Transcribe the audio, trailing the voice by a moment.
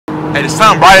Hey, the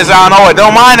sun bright as I don't know it.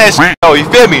 Don't mind that shit. Oh, you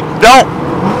feel me? Don't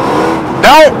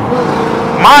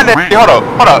mind that shit.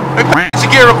 Hold up.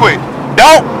 Secure real quick.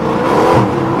 Don't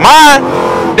mind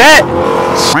that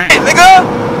shit, nigga.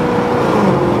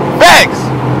 Facts.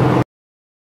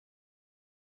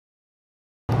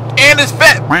 And this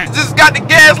fat just got the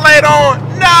gas light on.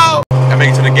 No. I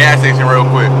make it to the gas station real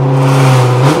quick.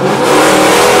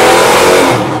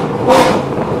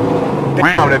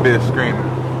 Damn, that bitch screaming.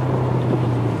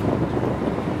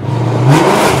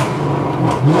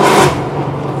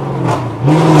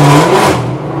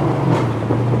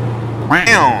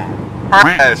 Damn, her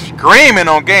ass screaming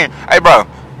on game. Hey, bro,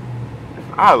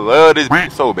 I love this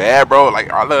bitch so bad, bro. Like,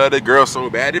 I love this girl so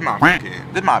bad. This my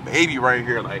baby right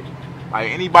here. Like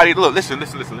anybody, look, listen.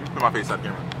 Let me put my face out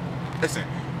camera. Listen,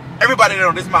 everybody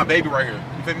know this is my baby right here.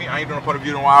 You feel me? I ain't doing a point of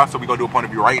view in a while, so we gonna do a point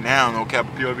of view right now. No cap,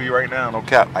 POV right now. No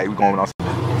cap. Like, we going on.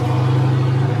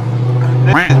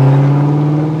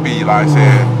 Be like I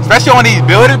said, especially on these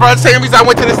buildings, bro. The same reason I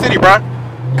went to the city, bro.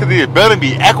 Cause the building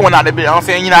be echoing out the bit. You know what I'm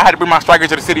saying? You know, I had to bring my striker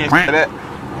to the city and shit like that.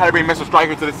 I had to bring Mr.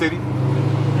 Striker to the city.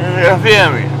 You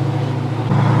feel me?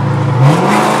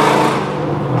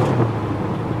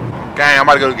 Gang, I'm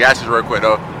about to go to the gas station real quick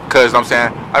though. Cause I'm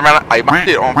saying, I ran like my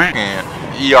shit on fucking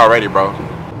E already, bro.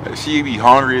 She be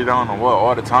hungry, don't know what,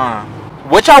 all the time.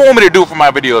 What y'all want me to do for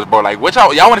my videos, bro? Like, what y'all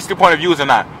want to see point of views or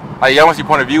not? Like, y'all want to see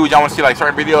point of views? Y'all want to see like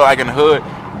certain videos like in the hood?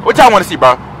 What y'all want to see,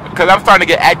 bro? Cause I'm starting to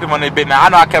get active on this bit now. I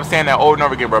know I kept saying that over and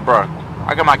over again, bro.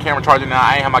 I got my camera charger now.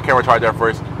 I ain't have my camera charger at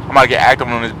first. I'm about to get active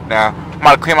on this now. I'm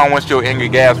about to clean my windshield and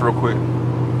get gas real quick.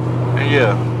 And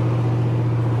yeah,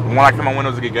 when I clean my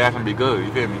windows to get gas, I'm gonna be good.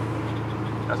 You feel me?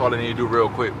 That's all I need to do real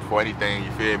quick before anything.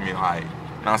 You feel me? Like, you know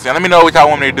what I'm saying? Let me know what y'all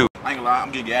want me to do. I ain't gonna lie.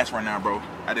 I'm getting gas right now, bro.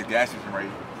 At this gas station right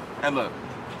here. And look,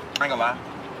 I ain't gonna lie.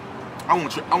 I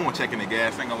won't check in the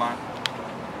gas. I ain't gonna lie.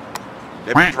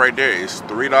 That bitch right there is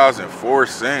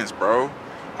 $3.04, bro.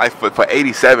 Like for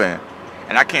 87,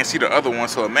 and I can't see the other one.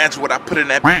 So imagine what I put in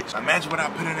that bitch. Imagine what I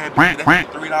put in that bitch.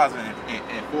 That's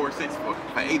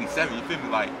 $3.04 for 87. You feel me?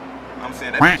 Like, I'm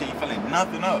saying that bitch ain't filling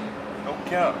nothing up. No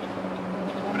cap.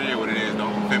 But it is what it is, though.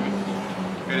 You feel me?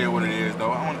 It is what it is,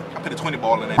 though. I put a 20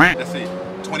 ball in that bitch. That's it.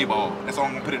 20 ball. That's all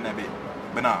I'm gonna put in that bitch.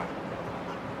 But nah,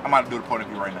 I'm about to do the point of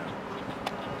view right now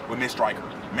with Mr. Striker. You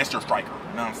know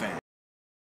what I'm saying?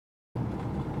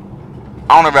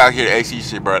 I don't know if I hear the AC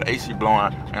shit, bro. The AC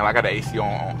blowing, and I got the AC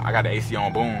on. I got the AC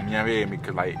on boom. You know what I mean?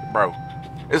 Cause like, bro,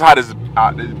 it's hot as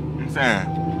out. You know what I'm saying?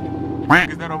 What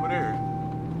is that over there?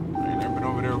 I ain't never been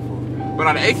over there before. But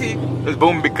on the AC, it's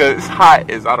booming because it's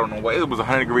hot. As I don't know what. It was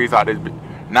 100 degrees out.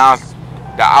 Now it's,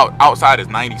 the outside is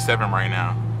 97 right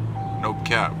now. No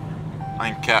cap.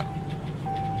 I ain't cap.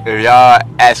 If y'all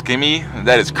asking me,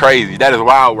 that is crazy. That is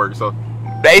wild work. So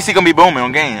the AC gonna be booming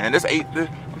on game, and this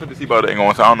the seatbelt ain't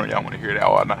going, so I don't know y'all want to hear that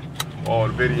all night. All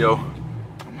the video.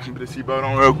 I'm gonna put the seatbelt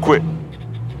on real quick.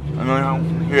 I know y'all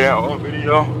want to hear that all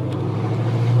video.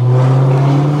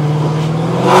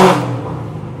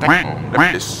 Damn,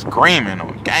 that bitch screaming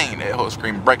on gang. That whole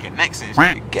screaming, breaking necks and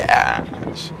shit.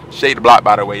 Gosh. Shade the block,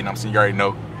 by the way. You know what I'm saying? You already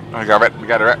know. We gotta rap. You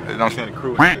know what I'm saying? The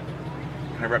crew and shit.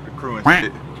 I rap the crew and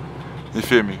shit. You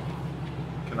feel me?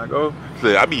 Can I go?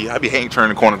 I be hating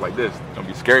turning corners like this. Don't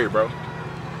be scary, bro.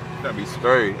 That'd be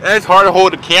scary. And it's hard to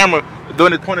hold the camera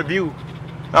during the point of view. You know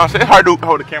what I'm saying? It's hard to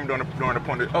hold the camera during the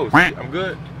point of view. Oh, shit, I'm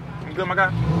good. I'm good, my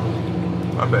guy.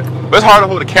 My bad. But it's hard to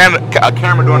hold a camera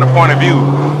during the point of view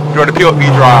during the POV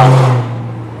drive.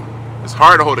 It's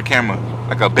hard to hold a camera.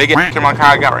 Like a big ass camera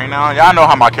I got right now. Y'all know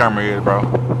how my camera is, bro.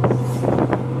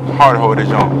 It's hard to hold this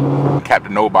joint.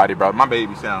 Captain Nobody, bro. My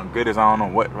baby sound good as I don't know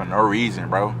what for no reason,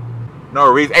 bro. No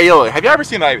reason. Hey, yo, have you ever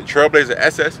seen like Trailblazer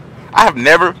SS? I have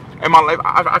never. In my life,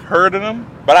 I've heard of them,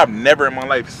 but I've never in my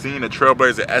life seen a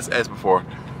Trailblazer SS before.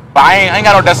 But I ain't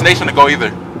got no destination to go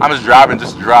either. I'm just driving,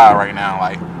 just to drive right now,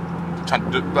 like trying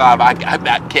to do. I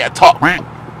can't talk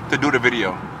to do the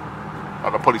video.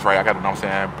 Oh, the police right here, I gotta, know what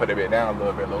I'm saying, put it bit down a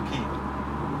little bit, low key.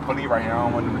 Police right here, I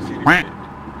don't want them to see this shit.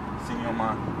 See me on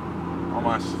my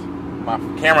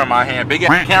camera in my hand, big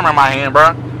ass camera in my hand,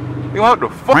 bro. You what the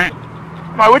fuck?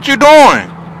 I'm like, what you doing?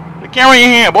 The camera in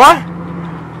your hand, boy.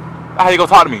 How you gonna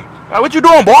talk to me? Like, what you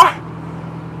doing, boy?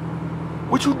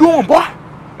 What you doing, boy?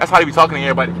 That's how they be talking to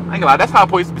everybody. I ain't gonna lie, that's how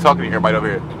police be talking to everybody over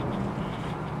here.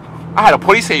 I had a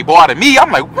police say boy to me.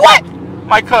 I'm like, what?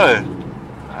 My cuz.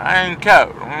 I ain't cap.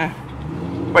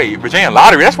 Wait, Virginia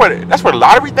Lottery? That's where the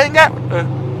lottery thing at?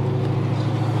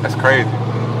 That's crazy.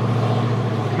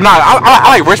 Nah,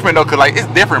 I like Richmond though, cause like it's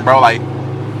different, bro. Like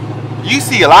you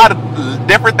see a lot of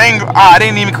different things. I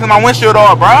didn't even clean my windshield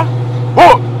off, bro.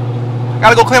 Whoa.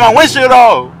 Gotta go clean my windshield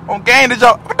off. On game, did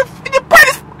y'all? What the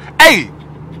f? Hey,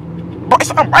 bro, it's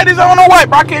something right as I don't know what,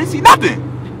 bro. I can't see nothing.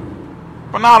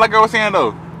 But nah, like I was saying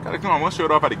though, gotta come on one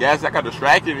shit off at the gas station. I got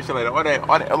distracted and shit like that. All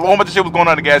that, a whole bunch of shit was going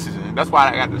on at the gas station. That's why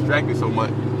I got distracted so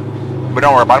much. But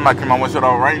don't worry about it. I'm about to come on one shit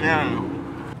off right now.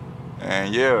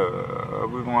 And yeah,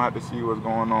 we're gonna have to see what's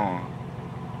going on.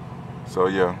 So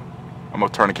yeah, I'm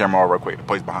gonna turn the camera off real quick. The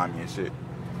place behind me and shit.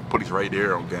 Police right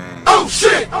there on gang. Oh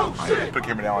shit! Oh shit! Put the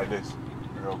camera down like this,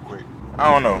 real quick. I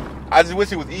don't know. I just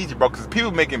wish it was easy, bro. Cause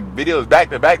people making videos back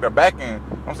to back, and you know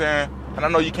what I'm saying. And I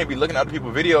know you can't be looking at other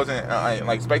people's videos and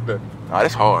like expect the. Nah,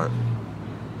 that's hard.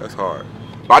 That's hard.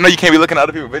 But I know you can't be looking at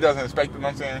other people's videos and expect, you know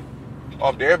what I'm saying,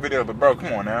 off their videos. But bro,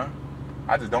 come on now.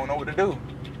 I just don't know what to do.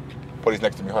 Police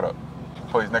next to me. Hold up.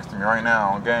 Police next to me right now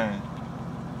on gang.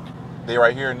 They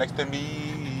right here next to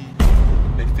me.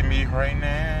 Next to me right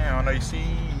now. I know you see.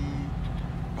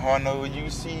 I know you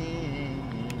see.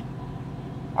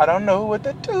 I don't know what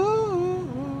to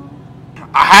do.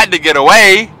 I had to get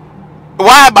away.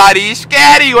 Why, buddy?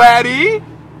 Scatty waddy.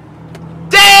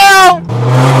 Damn!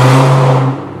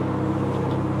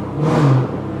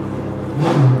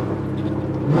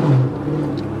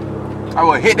 I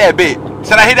will hit that bit.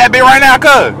 Should I hit that bit right now,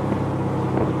 cuz?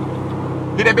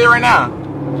 Hit that bit right now.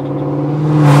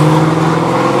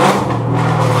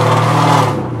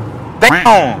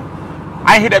 Damn!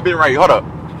 I ain't hit that bit right. Hold up.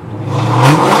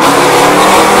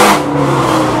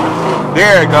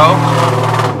 There it go.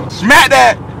 Smack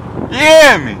that. You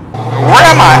hear me? Where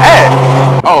am I at?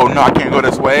 Oh no, I can't go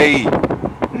this way.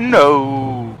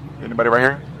 No. Anybody right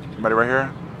here? Anybody right here?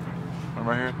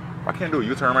 Right here? I can't do a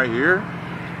U-turn right here.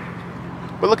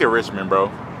 But look at Richmond,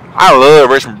 bro. I love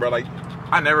Richmond, bro. Like,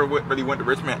 I never really went to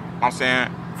Richmond. I'm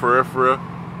saying, for real, for real.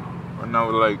 I know,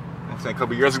 like, I'm saying a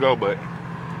couple years ago, but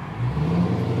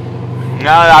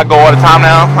now that I go all the time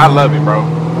now, I love it, bro.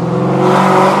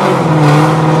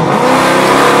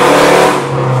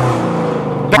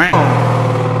 Damn.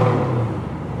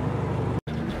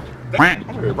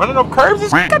 I'm running up curves and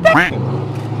shit. I'm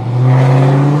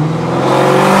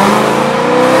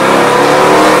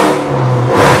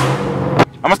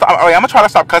gonna try to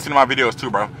stop cussing in my videos too,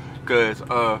 bro. Cause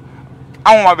I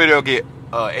don't want my video to get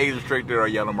age restricted or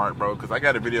yellow mark, bro. Cause I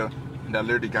got a video that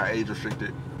literally got age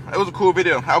restricted. It was a cool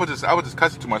video. I was just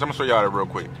cussing too much. I'm gonna show y'all that real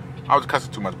quick. I was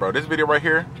cussing too much, bro. This video right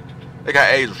here, it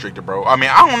got age restricted, bro. I mean,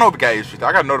 I don't know if it got age restricted.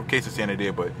 I got a notification saying it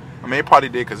did, but I mean, it probably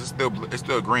did because it's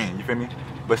still green. You feel me?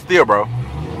 But still, bro.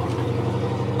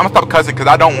 I'm gonna stop cussing because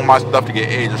I don't want my stuff to get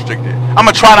age restricted. I'm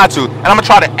gonna try not to, and I'm gonna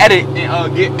try to edit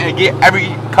and get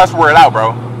every cuss word out,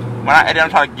 bro. When I edit, I'm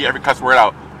trying to get every cuss word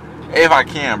out if I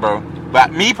can, bro.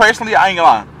 But me personally, I ain't gonna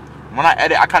lie. When I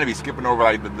edit, I kind of be skipping over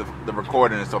like the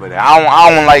recording and stuff like that. I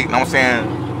don't like, you know what I'm saying,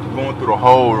 going through the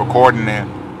whole recording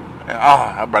and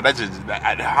bro, that's just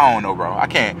I don't know, bro. I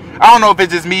don't know if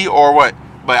it's just me or what,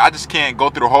 but I just can't go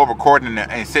through the whole recording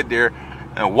and sit there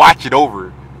and watch it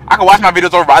over. I can watch my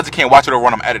videos over, but I just can't watch it over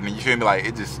when I'm editing. You feel me? Like,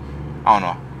 it just, I don't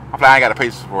know. I feel like I ain't got the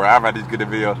patience for it. I'd rather just get the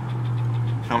video. You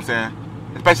know what I'm saying?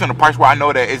 Especially on the parts where I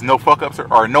know that it's no fuck ups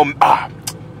or no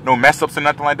mess ups or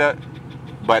nothing like that.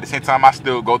 But at the same time, I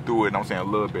still go through it. You know what I'm saying? A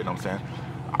little bit. You know what I'm saying?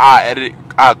 I edit it.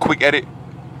 I quick edit,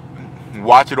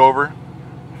 watch it over,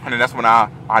 and then that's when I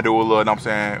do a little. You know what I'm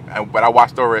saying? But I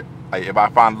watched over it. Like, if I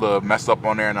find a little mess up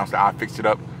on there, and I'm saying, I fix it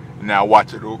up, and then I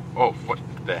watch it over. Oh, what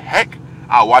the heck?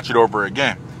 I'll watch it over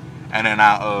again. And then you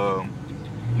know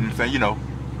what I'm saying, you know.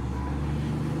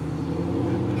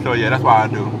 So yeah, that's why I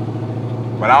do.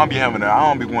 But I don't be having that. I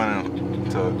don't be wanting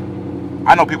to.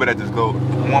 I know people that just go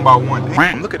one by one.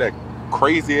 Damn, look at that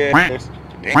crazy ass.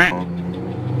 Damn.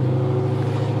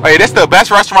 Hey, that's the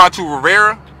best restaurant to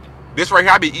Rivera. This right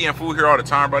here, I be eating food here all the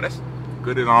time, bro. That's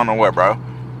good as I don't know what, bro.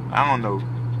 I don't know.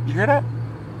 You hear that?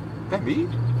 That me?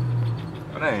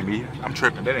 Oh, that ain't me. I'm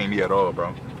tripping. That ain't me at all,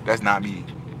 bro. That's not me.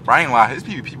 Bro, I ain't lying. There's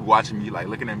people watching me, like,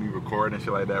 looking at me record and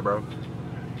shit like that, bro.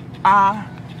 I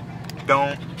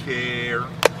don't care.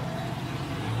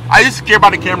 I used to care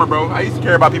about the camera, bro. I used to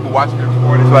care about people watching me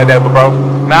record and shit like that, but, bro,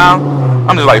 now,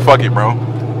 I'm just like, fuck it, bro.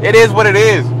 It is what it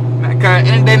is. Cause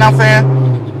any day, I'm saying,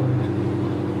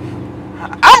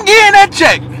 I'm getting that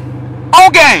check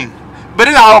on game. But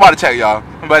it's not all about the check, y'all.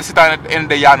 But at the end of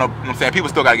the day, y'all know what I'm saying, people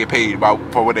still gotta get paid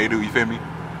for what they do, you feel me?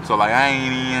 So, like, I ain't, you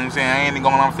know what I'm saying, I ain't going,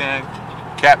 you know what I'm saying,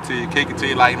 cap to you, kick it to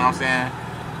you, like, you know what I'm saying?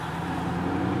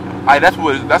 Like, that's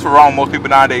what wrong with most people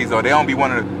nowadays, though. They don't be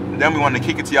wanting to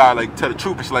kick it to y'all, like, tell the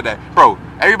truth and shit like that. Bro,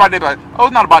 everybody, they be like, oh,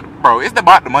 it's not about bro, it's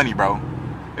about the money, bro.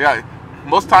 Yeah,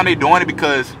 most of the time they doing it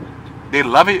because they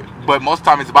love it, but most of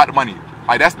the time it's about the money.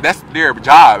 Like, that's their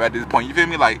job at this point, you feel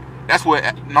me? Like, that's what,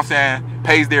 you know what I'm saying,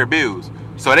 pays their bills.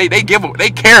 So they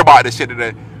care about the shit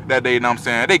that they, you know what I'm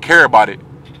saying, they care about it.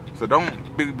 So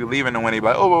don't be believing them when they be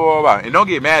like, oh, blah, blah, blah. And don't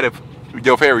get mad if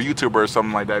your favorite YouTuber or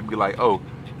something like that be like, oh,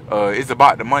 it's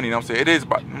about the money. You know what I'm saying? It is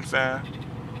about, you know what I'm saying?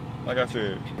 Like I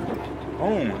said,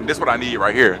 boom. This what I need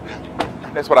right here.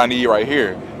 That's what I need right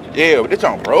here. Yeah, but this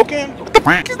junk broken? What the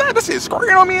fuck is that? This is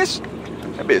squirting on me and shit.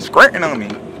 That bitch squirting on me.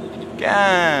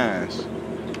 Gosh.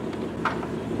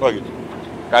 Look it.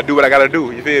 Gotta do what I gotta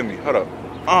do. You feel me? Hold up.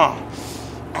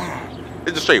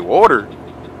 It's just straight water.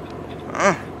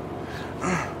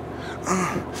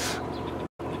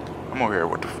 I'm over here.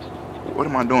 What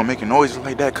am I doing? Making noises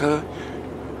like that, cuz?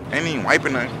 Ain't even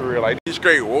wiping nothing for real. Like, this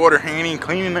straight water. Ain't even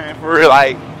cleaning nothing for real.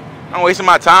 Like, I'm wasting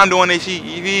my time doing this shit.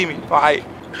 You feel me? Like,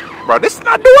 bro, this is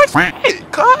not doing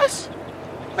shit, cuz.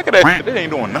 Look at that shit. This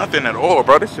ain't doing nothing at all,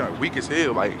 bro. This shit weak as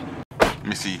hell. Like, let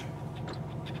me see.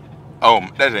 Oh,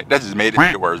 that just made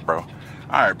it worse, bro.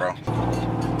 Alright, bro.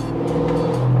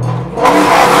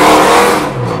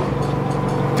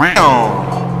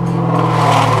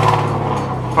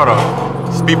 Hold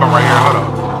up. Speed bump right here. Hold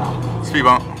up. Speed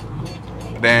bump.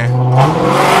 Then.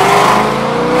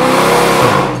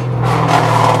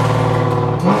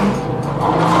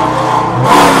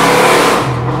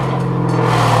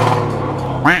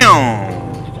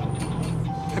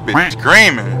 That bitch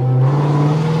screaming.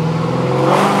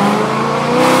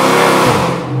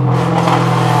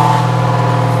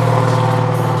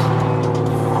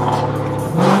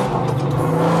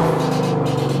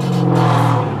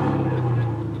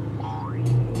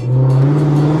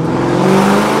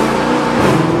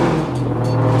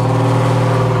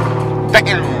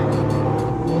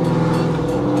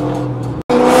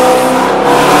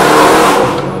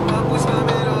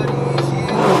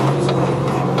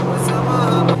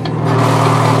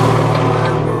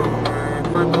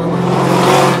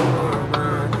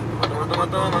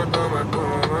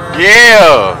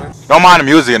 Yeah! Don't mind the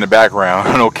music in the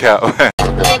background, no cap.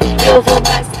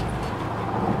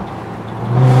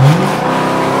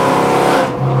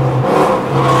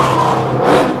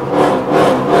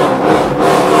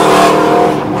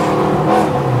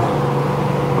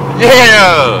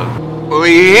 Yeah! We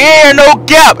here, no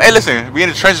cap! Hey, listen, we in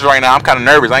the trenches right now. I'm kind of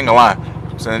nervous, I ain't gonna lie.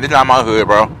 So this is not my hood,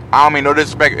 bro. I don't mean no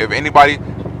disrespect. If anybody,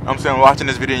 I'm saying, watching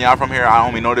this video and y'all from here, I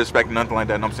don't mean no disrespect, nothing like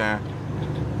that, you know what I'm saying?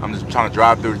 I'm just trying to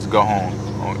drive through to go home.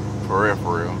 For real,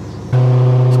 for real.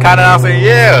 It's kind of, I'm saying,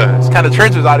 yeah. It's kind of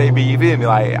trenches out there, you feel me?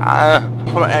 Like,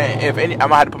 if any, I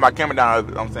might have to put my camera down,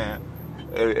 you know what I'm saying?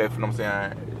 If, you know what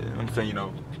I'm saying, you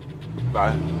know,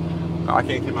 but I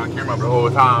can't keep my camera up the whole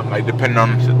time, like, depending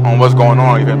on what's going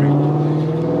on, you feel me?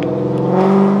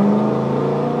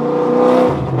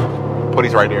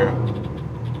 Police right there.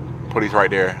 Police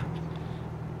right there.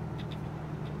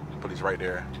 Police right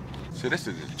there. So this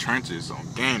is the trenches on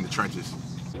game, the trenches.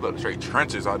 Look, straight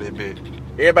trenches out there, bitch.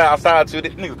 Everybody outside too.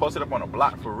 These niggas posted up on the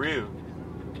block for real.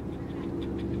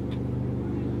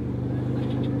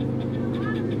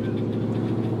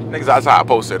 Niggas outside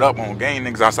posted up on game.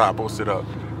 Niggas outside posted up.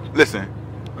 Listen,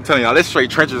 I'm telling y'all, this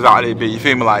straight trenches out there, bitch. You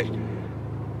feel me? Like,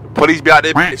 police be out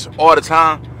there, bitch, all the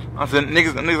time. I'm saying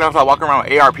niggas outside walking around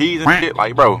with ARPs and shit.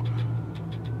 Like, bro,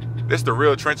 this the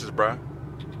real trenches, bro.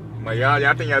 Like, y'all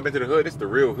think y'all been to the hood? This is the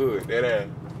real hood. That ass.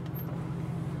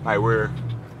 Like, where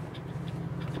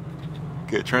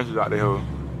get trenches out there.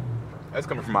 That's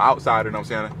coming from an outsider, you know what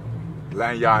I'm saying?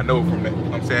 Letting y'all know from that. You know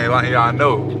what I'm saying? Letting y'all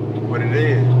know what it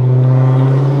is.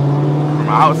 From an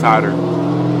outsider.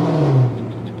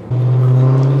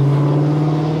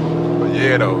 But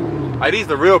yeah, though. Like, these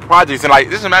the real projects. And, like,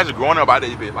 just imagine growing up out there,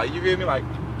 bitch. Like, you feel me? Like,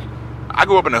 I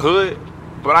grew up in the hood,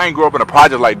 but I ain't grew up in a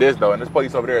project like this, though. And there's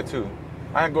police over there, too.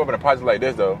 I ain't grew up in a project like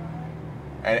this, though.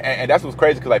 And that's what's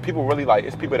crazy, because, like, people really, like,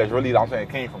 it's people that's really, I'm saying,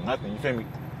 came from nothing. You feel me?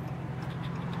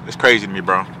 It's crazy to me,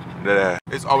 bro.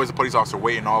 It's always a police officer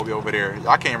waiting all the way over there.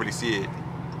 Y'all can't really see it.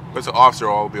 But it's an officer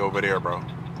all the way over there, bro.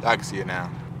 Y'all can see it now.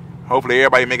 Hopefully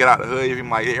everybody make it out the hood. You feel me?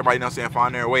 Like, everybody, you know what I'm saying,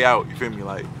 find their way out. You feel me?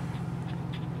 Like,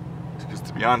 just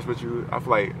to be honest with you, I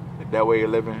feel like that way of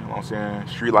living, you know what I'm saying,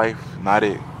 street life, not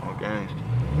it. Okay?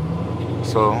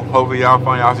 So, hopefully y'all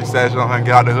find y'all success, you know what I'm saying,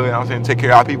 get out the hood, you know what I'm saying, take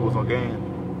care of our peoples, okay?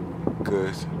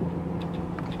 Because,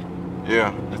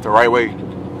 yeah, it's the right way.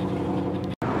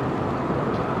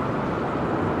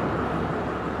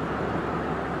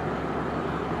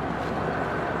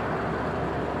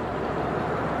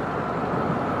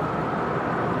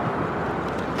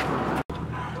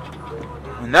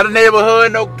 Another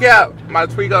neighborhood, no cap. Might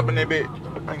tweak up in that bit.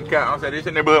 I'm saying, this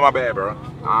neighborhood, my bad, bro.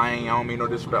 I don't mean no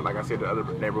disrespect, like I said, the other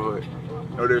neighborhood.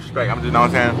 No disrespect. I'm just, you know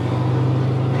what I'm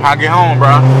saying? I get home,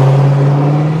 bro.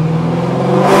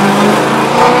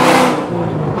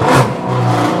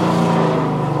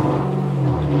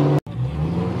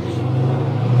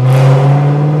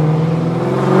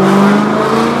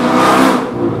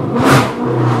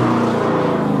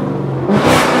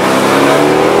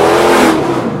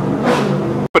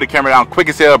 camera down quick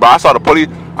as hell, bro. I saw the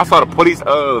police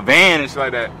van and shit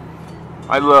like that.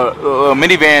 Like little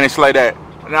minivan and shit like that.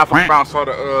 And I found saw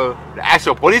the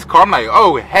actual police car. I'm like,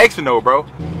 oh, heck no, bro.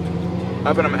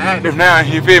 I've been active now.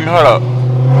 You feel me? Hold up.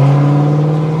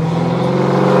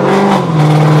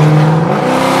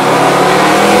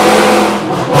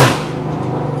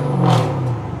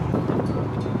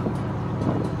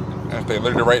 And they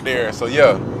literally right there. So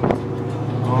yeah.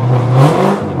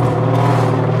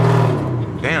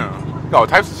 Damn. Got all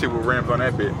types of shit with rims on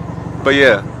that bit. But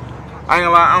yeah. I ain't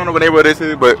gonna lie, I don't know what neighborhood this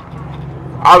is, but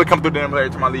I would come through there every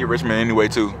time I leave Richmond anyway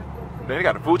too. They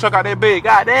got the food truck out there big,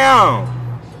 goddamn.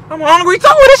 I'm hungry too,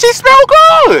 this shit smell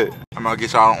good. I'm gonna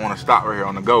get y'all on a stop right here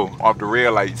on the go, off the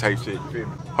red light type shit, you feel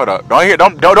me? Hold up,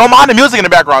 don't mind the music in the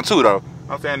background too though.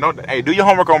 I'm saying, hey, do your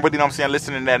homework on really, you know what I'm saying,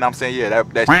 listen to that, and I'm saying, yeah,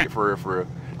 that shit for real, for real.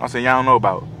 I'm saying, y'all don't know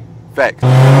about facts.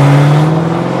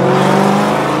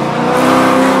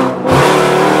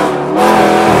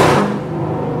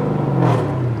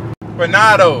 But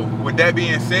nah though, with that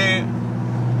being said,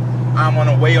 I'm on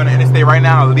the way on the interstate right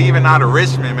now, leaving out of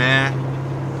Richmond, man.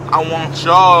 I want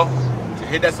y'all to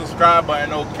hit that subscribe button,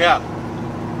 no cap.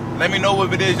 Let me know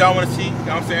what it is y'all want to see, you know what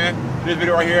I'm saying? This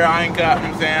video right here, I ain't got, you know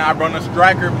what I'm saying, I run a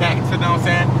striker back to, you know what I'm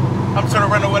saying? I'm trying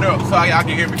to run the window so y'all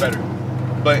can hear me better.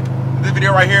 But this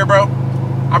video right here, bro,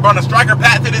 I brought a striker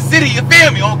pack to the city, you feel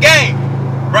me, on game.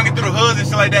 Run it through the hoods and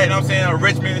shit like that, you know what I'm saying, or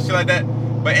Richmond and shit like that.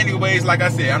 But anyways, like I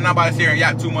said, I'm not about to sit here and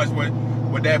yap too much.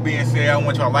 With that being said, I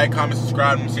want y'all to like, comment,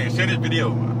 subscribe, and share this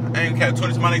video. I ain't got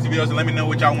 20 to my next videos, and let me know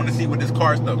what y'all want to see with this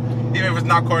car stuff. Even if it's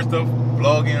not car stuff,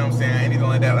 vlogging, you know what I'm saying, anything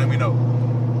like that, let me know.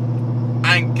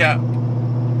 I ain't cap.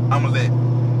 I'ma lit.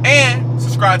 And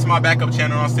subscribe to my backup channel, you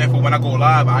know what I'm saying, for when I go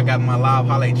live, I got my live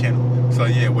highlight channel. So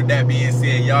yeah, with that being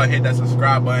said, y'all hit that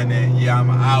subscribe button, and yeah, I'm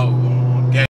out.